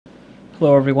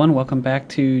Hello everyone, welcome back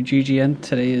to GGN.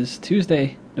 Today is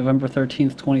Tuesday, November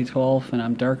 13th, 2012, and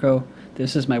I'm Darko.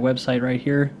 This is my website right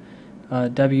here,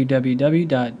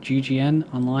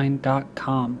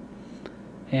 www.ggnonline.com.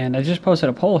 And I just posted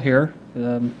a poll here.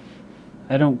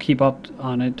 I don't keep up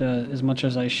on it as much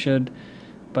as I should,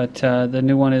 but the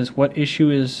new one is, what issue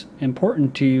is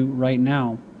important to you right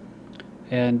now?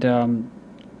 And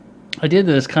I did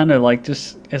this kind of like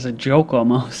just as a joke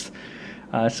almost.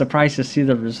 Surprised to see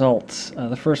the results.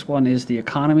 The first one is the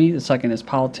economy, the second is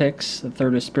politics, the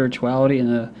third is spirituality, and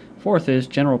the fourth is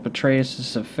general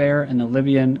Petraeus' affair and the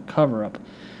Libyan cover-up.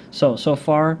 So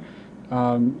far,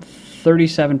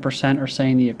 37% are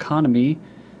saying the economy,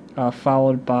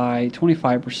 followed by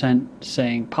 25%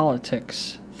 saying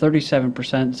politics,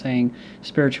 37% saying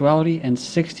spirituality, and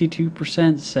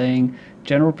 62% saying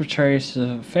general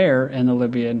Petraeus' affair and the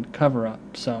Libyan cover-up.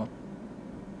 So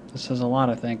this says a lot,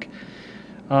 I think.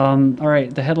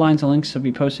 Alright, the headlines and links will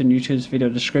be posted in YouTube's video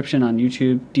description on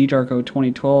YouTube,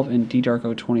 ddarko2012 and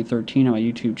ddarko2013 on my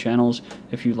YouTube channels.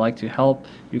 If you'd like to help,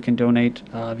 you can donate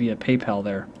via PayPal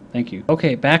there. Thank you.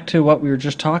 Okay, back to what we were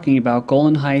just talking about.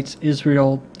 Golan Heights,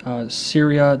 Israel,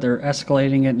 Syria. They're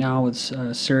escalating it now with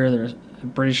Syria. The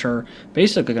British are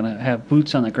basically going to have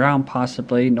boots on the ground,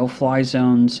 possibly. No-fly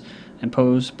zones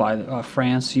imposed by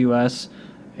France, U.S.,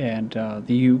 and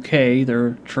the UK.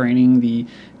 They're training the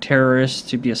terrorists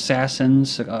to be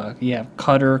assassins. You have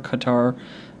Qatar,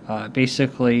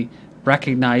 basically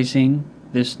recognizing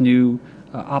this new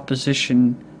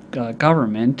opposition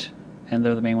government, and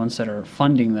they're the main ones that are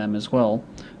funding them as well,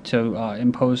 to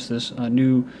impose this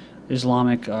new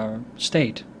Islamic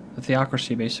state, a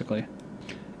theocracy basically.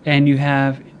 And you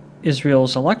have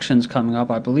Israel's elections coming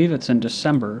up. I believe it's in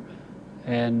December.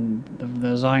 And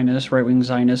the Zionists, right-wing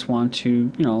Zionists, want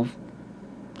to,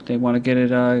 they want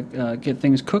to get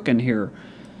things cooking here.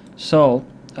 So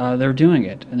they're doing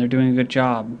it, and they're doing a good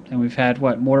job. And we've had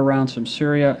mortar rounds from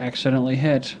Syria accidentally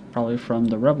hit, probably from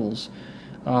the rebels.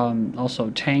 Also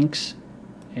tanks,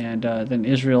 and then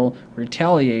Israel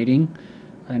retaliating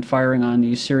and firing on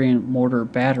the Syrian mortar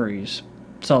batteries.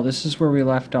 So this is where we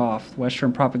left off.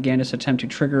 Western propagandists attempt to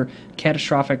trigger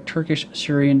catastrophic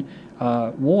Turkish-Syrian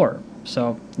war.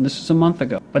 So this is a month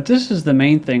ago. But this is the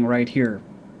main thing right here.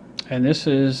 And this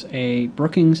is a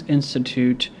Brookings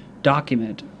Institute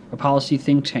document, a policy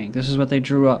think tank. This is what they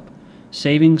drew up.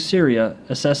 Saving Syria,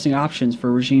 assessing options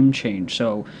for regime change.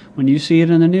 So when you see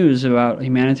it in the news about a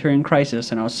humanitarian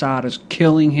crisis and Assad is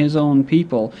killing his own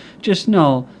people, just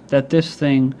know that this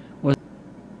thing was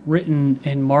written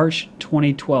in March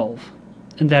 2012.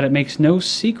 And that it makes no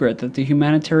secret that the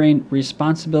humanitarian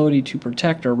responsibility to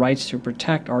protect, or rights to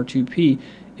protect, R2P,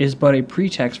 is but a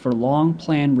pretext for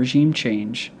long-planned regime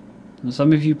change. And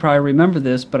some of you probably remember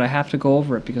this, but I have to go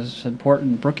over it because it's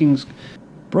important. Brookings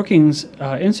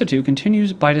Institute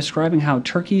continues by describing how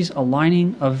Turkey's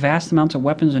aligning of vast amounts of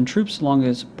weapons and troops along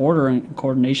its border in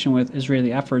coordination with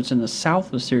Israeli efforts in the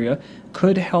south of Syria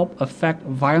could help affect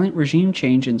violent regime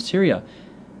change in Syria.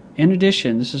 In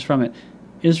addition, this is from it,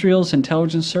 Israel's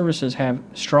intelligence services have a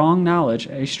strong knowledge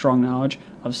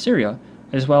of Syria,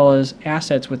 as well as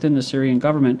assets within the Syrian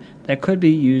government that could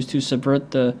be used to subvert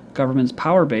the government's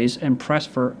power base and press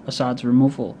for Assad's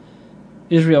removal.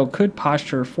 Israel could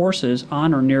posture forces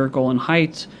on or near Golan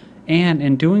Heights, and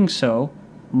in doing so,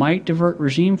 might divert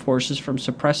regime forces from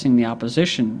suppressing the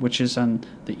opposition, which is on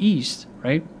the east,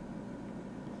 right?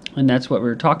 And that's what we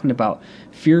were talking about.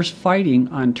 Fierce fighting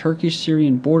on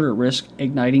Turkish-Syrian border risk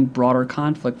igniting broader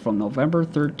conflict from November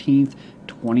 13th,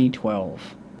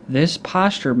 2012. This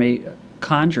posture may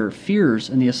conjure fears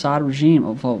in the Assad regime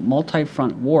of a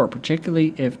multi-front war,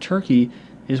 particularly if Turkey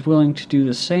is willing to do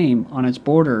the same on its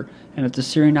border, and if the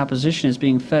Syrian opposition is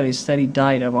being fed a steady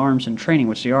diet of arms and training,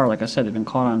 which they are. Like I said, they've been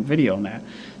caught on video on that.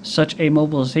 Such a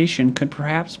mobilization could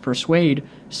perhaps persuade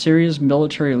Syria's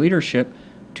military leadership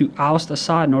to oust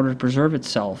Assad in order to preserve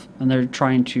itself. And they're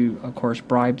trying to, of course,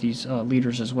 bribe these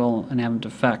leaders as well and have them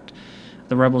defect.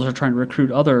 The rebels are trying to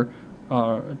recruit other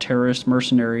terrorist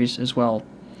mercenaries as well.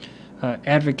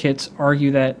 Advocates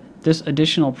argue that this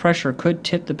additional pressure could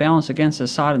tip the balance against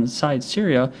Assad inside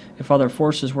Syria if other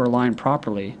forces were aligned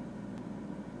properly.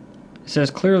 It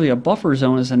says clearly a buffer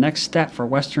zone is the next step for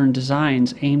Western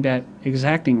designs aimed at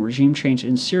exacting regime change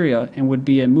in Syria, and would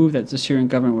be a move that the Syrian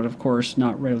government would, of course,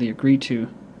 not readily agree to.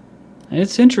 And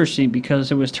it's interesting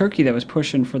because it was Turkey that was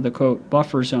pushing for the, quote,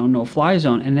 buffer zone, no-fly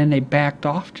zone, and then they backed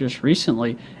off just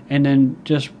recently. And then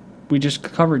we just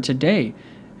covered today,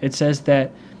 it says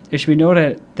that it should be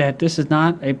noted that this is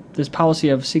not this policy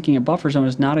of seeking a buffer zone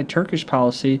is not a Turkish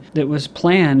policy that was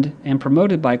planned and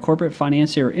promoted by corporate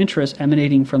financier interests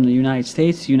emanating from the United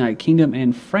States, the United Kingdom,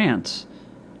 and France.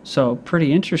 So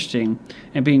pretty interesting,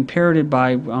 and being parroted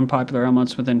by unpopular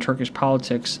elements within Turkish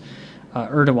politics.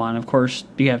 Erdogan, of course,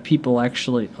 you have people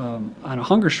actually on a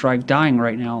hunger strike dying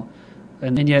right now,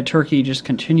 and yet Turkey just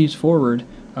continues forward,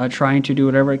 trying to do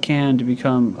whatever it can to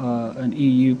become an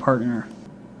EU partner.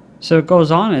 So it goes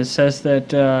on, it says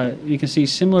that you can see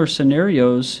similar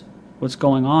scenarios, what's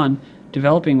going on,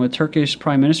 developing with Turkish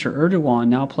Prime Minister Erdogan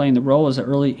now playing the role as the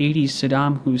early 80s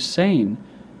Saddam Hussein,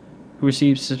 who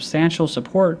received substantial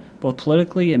support both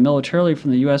politically and militarily from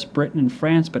the US, Britain, and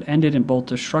France, but ended in both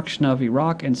destruction of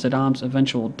Iraq and Saddam's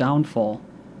eventual downfall.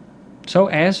 So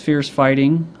as fierce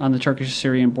fighting on the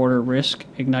Turkish-Syrian border risk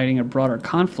igniting a broader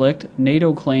conflict,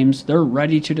 NATO claims they're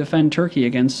ready to defend Turkey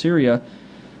against Syria.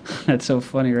 That's so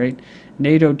funny, right?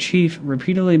 NATO chief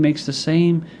repeatedly makes the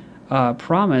same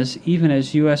promise even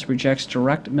as U.S. rejects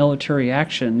direct military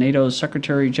action. NATO's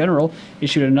Secretary General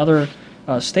issued another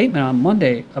statement on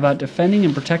Monday about defending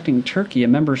and protecting Turkey, a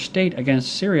member state,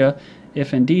 against Syria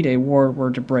if indeed a war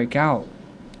were to break out.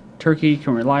 Turkey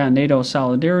can rely on NATO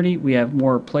solidarity. We have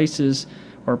more places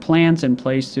or plans in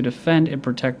place to defend and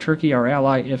protect Turkey, our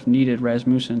ally, if needed,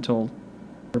 Rasmussen told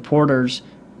reporters.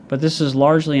 But this is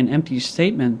largely an empty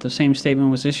statement. The same statement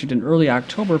was issued in early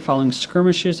October following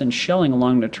skirmishes and shelling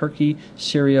along the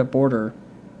Turkey-Syria border.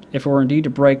 If it were indeed to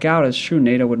break out, it's true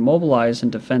NATO would mobilize in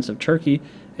defense of Turkey,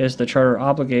 as the charter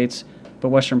obligates, but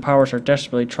Western powers are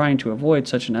desperately trying to avoid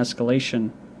such an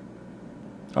escalation.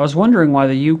 I was wondering why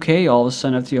the UK all of a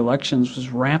sudden after the elections was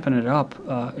ramping it up,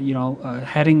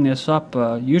 heading this up.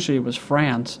 Usually it was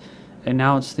France, and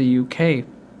now it's the UK.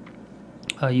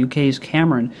 UK's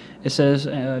Cameron. It says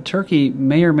Turkey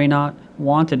may or may not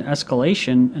want an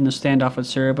escalation in the standoff with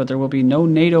Syria, but there will be no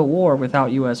NATO war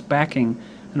without U.S. backing.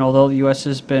 And although the U.S.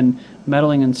 has been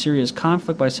meddling in Syria's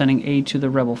conflict by sending aid to the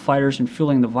rebel fighters and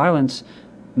fueling the violence,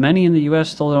 many in the U.S.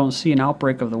 still don't see an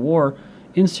outbreak of the war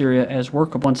in Syria as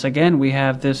workable. Once again, we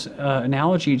have this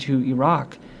analogy to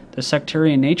Iraq. The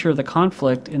sectarian nature of the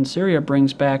conflict in Syria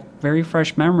brings back very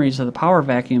fresh memories of the power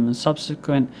vacuum and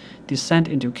subsequent descent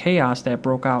into chaos that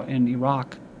broke out in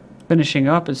Iraq. Finishing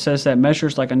up, it says that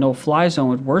measures like a no-fly zone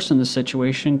would worsen the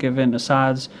situation given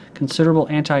Assad's considerable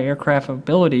anti-aircraft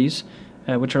abilities,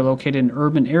 which are located in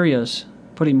urban areas,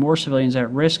 putting more civilians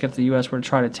at risk if the U.S. were to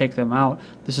try to take them out.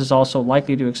 This is also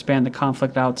likely to expand the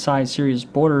conflict outside Syria's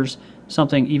borders,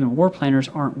 something even war planners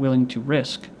aren't willing to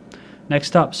risk.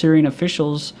 Next up, Syrian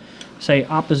officials say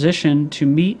opposition to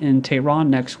meet in Tehran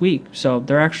next week. So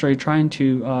they're actually trying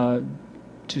to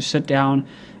sit down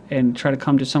and try to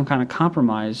come to some kind of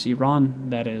compromise. Iran,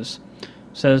 that is.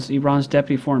 Says Iran's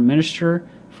deputy foreign minister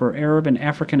for Arab and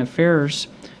African affairs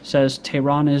says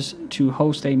Tehran is to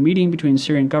host a meeting between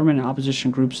Syrian government and opposition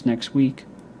groups next week.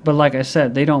 But like I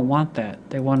said, they don't want that.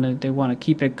 They want to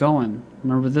keep it going.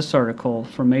 Remember this article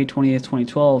from May 28,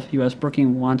 2012. U.S.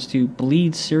 Brookings wants to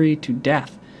bleed Syria to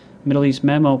death. Middle East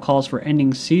memo calls for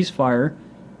ending ceasefire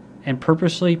and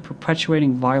purposely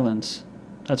perpetuating violence.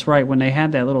 That's right. When they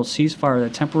had that little ceasefire,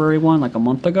 that temporary one, like a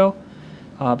month ago,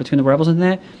 between the rebels and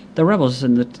that, the rebels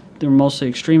and they were mostly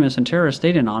extremists and terrorists.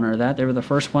 They didn't honor that. They were the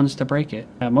first ones to break it.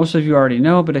 Most of you already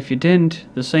know, but if you didn't,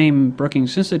 the same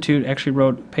Brookings Institute actually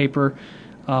wrote a paper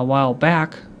a while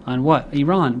back on what?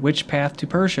 Iran. Which path to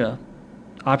Persia?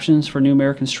 Options for new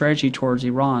American strategy towards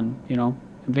Iran,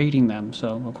 invading them.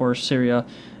 So, of course, Syria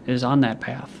is on that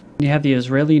path. You have the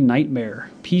Israeli nightmare.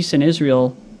 Peace in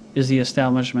Israel is the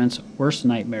establishment's worst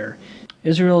nightmare.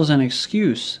 Israel is an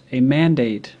excuse, a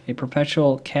mandate, a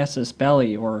perpetual casus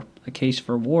belli, or a case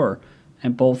for war,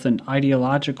 and both an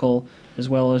ideological as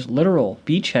well as literal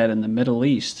beachhead in the Middle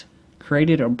East,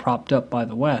 created and propped up by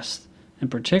the West, in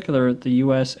particular the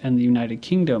U.S. and the United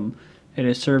Kingdom. It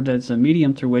has served as a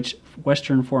medium through which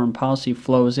Western foreign policy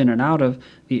flows in and out of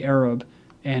the Arab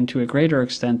and, to a greater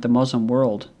extent, the Muslim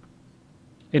world.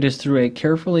 It is through a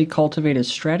carefully cultivated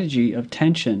strategy of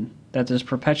tension that this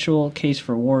perpetual case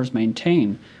for war is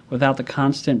maintained, without the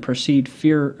constant perceived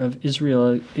fear of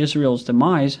Israel's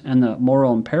demise and the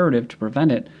moral imperative to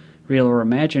prevent it. Real or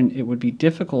imagined, it would be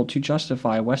difficult to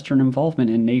justify Western involvement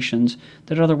in nations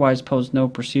that otherwise pose no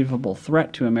perceivable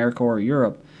threat to America or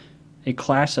Europe. A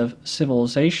class of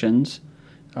civilizations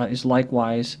is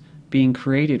likewise being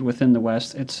created within the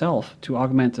West itself to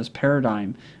augment this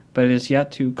paradigm, but it is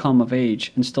yet to come of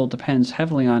age and still depends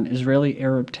heavily on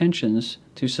Israeli-Arab tensions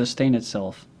to sustain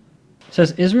itself. It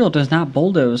says Israel does not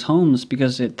bulldoze homes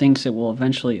because it thinks it will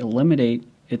eventually eliminate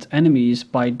its enemies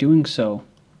by doing so.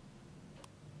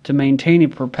 To maintain a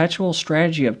perpetual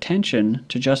strategy of tension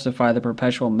to justify the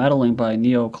perpetual meddling by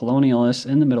neo-colonialists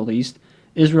in the Middle East,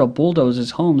 Israel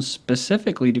bulldozes homes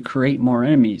specifically to create more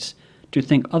enemies, To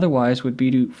think otherwise would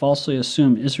be to falsely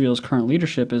assume Israel's current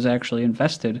leadership is actually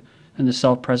invested in the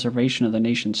self-preservation of the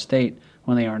nation-state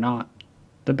when they are not.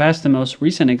 The best and most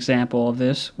recent example of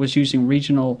this was using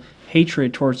regional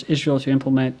hatred towards Israel to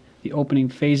implement the opening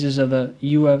phases of the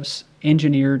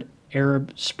U.S.-engineered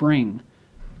Arab Spring.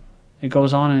 It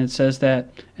goes on and it says that,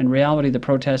 in reality, the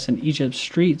protests in Egypt's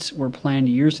streets were planned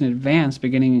years in advance,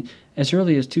 beginning as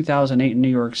early as 2008 in New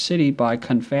York City by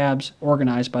confabs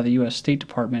organized by the U.S. State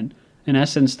Department. In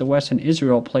essence, the West and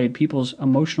Israel played people's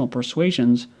emotional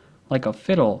persuasions like a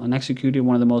fiddle and executed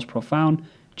one of the most profound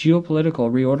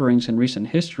geopolitical reorderings in recent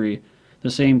history.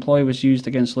 The same ploy was used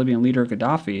against Libyan leader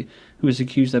Gaddafi, who was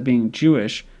accused of being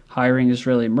Jewish, hiring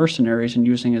Israeli mercenaries and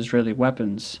using Israeli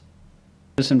weapons.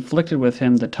 This inflicted with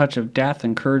him the touch of death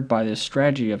incurred by this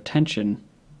strategy of tension,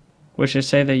 which they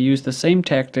say they used the same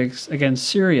tactics against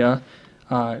Syria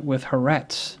with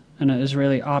Haaretz. An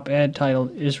Israeli op-ed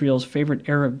titled "Israel's favorite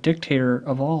Arab dictator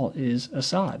of all is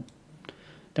Assad."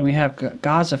 Then we have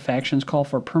Gaza factions call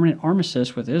for a permanent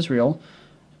armistice with Israel,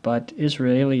 but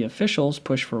Israeli officials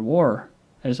push for war,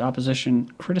 as opposition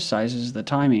criticizes the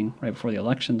timing right before the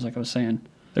elections, like I was saying.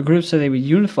 The groups say they would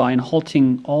unify in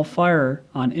halting all fire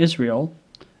on Israel,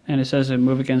 and it says it would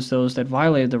move against those that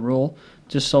violated the rule,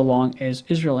 just so long as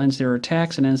Israel ends their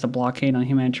attacks and ends the blockade on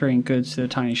humanitarian goods to the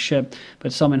tiny ship.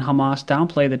 But some in Hamas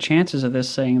downplay the chances of this,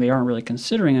 saying they aren't really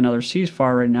considering another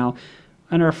ceasefire right now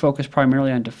and are focused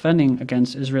primarily on defending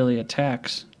against Israeli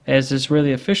attacks. As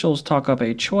Israeli officials talk up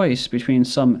a choice between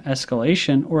some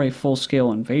escalation or a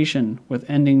full-scale invasion, with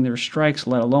ending their strikes,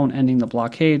 let alone ending the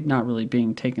blockade, not really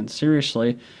being taken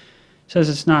seriously. It says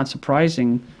it's not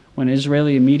surprising when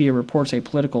Israeli media reports a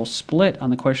political split on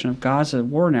the question of Gaza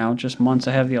war now, just months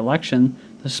ahead of the election.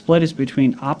 The split is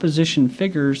between opposition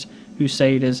figures who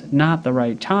say it is not the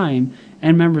right time,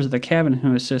 and members of the cabinet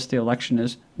who insist the election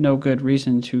is no good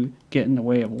reason to get in the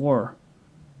way of war.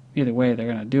 Either way, they're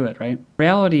going to do it, right?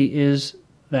 Reality is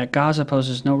that Gaza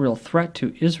poses no real threat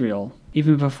to Israel.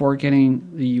 Even before getting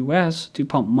the U.S. to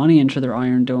pump money into their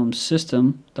Iron Dome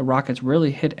system, the rockets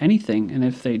rarely hit anything, and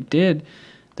if they did,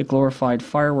 the glorified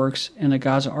fireworks in the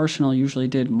Gaza arsenal usually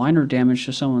did minor damage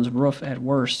to someone's roof at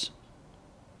worst.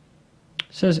 It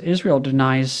says Israel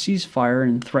denies ceasefire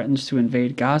and threatens to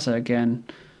invade Gaza again.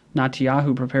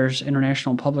 Netanyahu prepares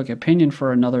international public opinion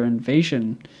for another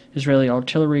invasion. Israeli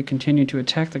artillery continued to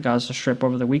attack the Gaza Strip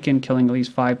over the weekend, killing at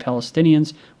least 5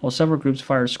 Palestinians, while several groups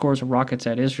fired scores of rockets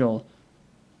at Israel.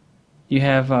 You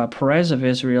have Perez of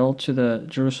Israel to the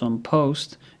Jerusalem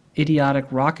Post. Idiotic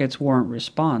rockets warrant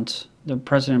response. The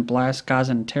president blasts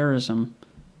Gazan terrorism,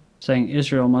 saying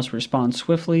Israel must respond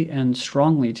swiftly and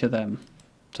strongly to them.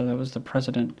 So that was the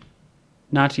president.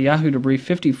 Netanyahu to brief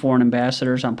 50 foreign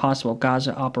ambassadors on possible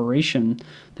Gaza operation.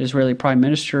 The Israeli prime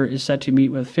minister is set to meet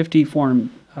with 50 foreign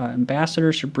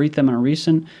ambassadors to brief them on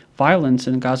recent violence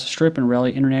in the Gaza Strip and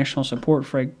rally international support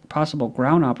for a possible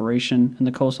ground operation in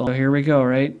the coastal. So here we go,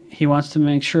 right? He wants to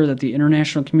make sure that the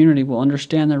international community will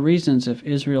understand the reasons if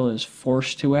Israel is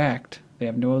forced to act. They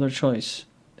have no other choice.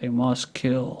 They must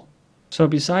kill. So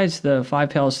besides the 5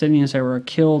 Palestinians that were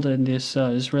killed in this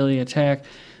Israeli attack,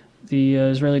 the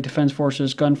Israeli Defense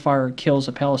Forces gunfire kills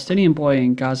a Palestinian boy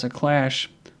in Gaza clash.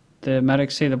 The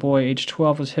medics say the boy, age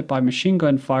 12, was hit by machine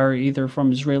gun fire either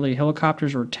from Israeli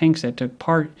helicopters or tanks that took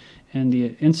part in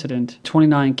the incident.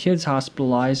 29 kids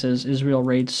hospitalized as Israel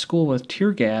raids school with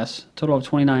tear gas. A total of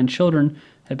 29 children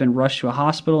had been rushed to a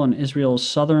hospital in Israel's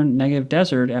southern Negev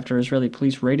desert after Israeli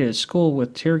police raided a school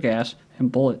with tear gas and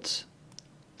bullets.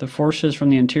 The forces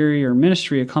from the Interior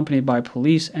Ministry, accompanied by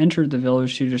police, entered the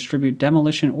village to distribute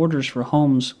demolition orders for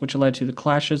homes, which led to the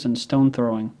clashes and stone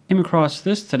throwing. Came across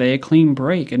this today, a clean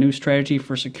break, a new strategy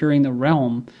for securing the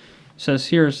realm. It says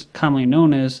here is commonly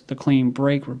known as the Clean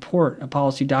Break Report, a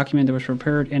policy document that was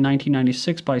prepared in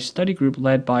 1996 by a study group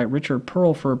led by Richard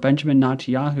Pearl for Benjamin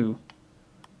Netanyahu,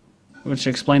 which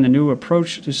explained the new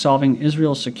approach to solving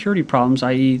Israel's security problems,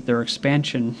 i.e. their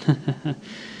expansion.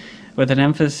 With an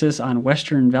emphasis on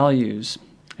Western values.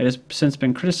 It has since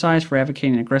been criticized for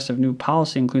advocating an aggressive new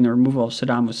policy, including the removal of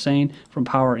Saddam Hussein from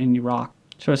power in Iraq.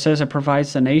 So it says it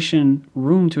provides the nation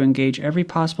room to engage every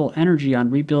possible energy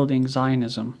on rebuilding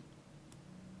Zionism.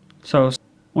 So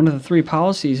one of the 3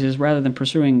 policies is, rather than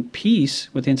pursuing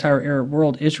peace with the entire Arab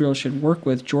world, Israel should work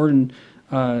with Jordan,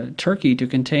 Turkey to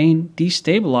contain,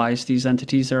 destabilize these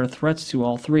entities that are threats to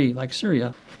all 3, like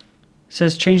Syria. It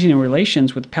says changing the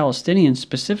relations with Palestinians,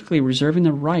 specifically reserving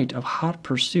the right of hot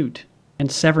pursuit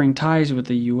and severing ties with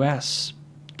the U.S.,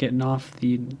 getting off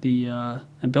the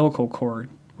umbilical cord,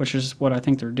 which is what I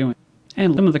think they're doing.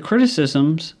 And some of the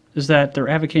criticisms is that they're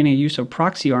advocating a use of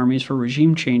proxy armies for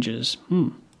regime changes.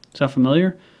 Is that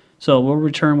familiar? So we'll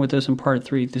return with this in part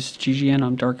 3. This is GGN.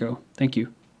 I'm Darko. Thank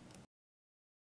you.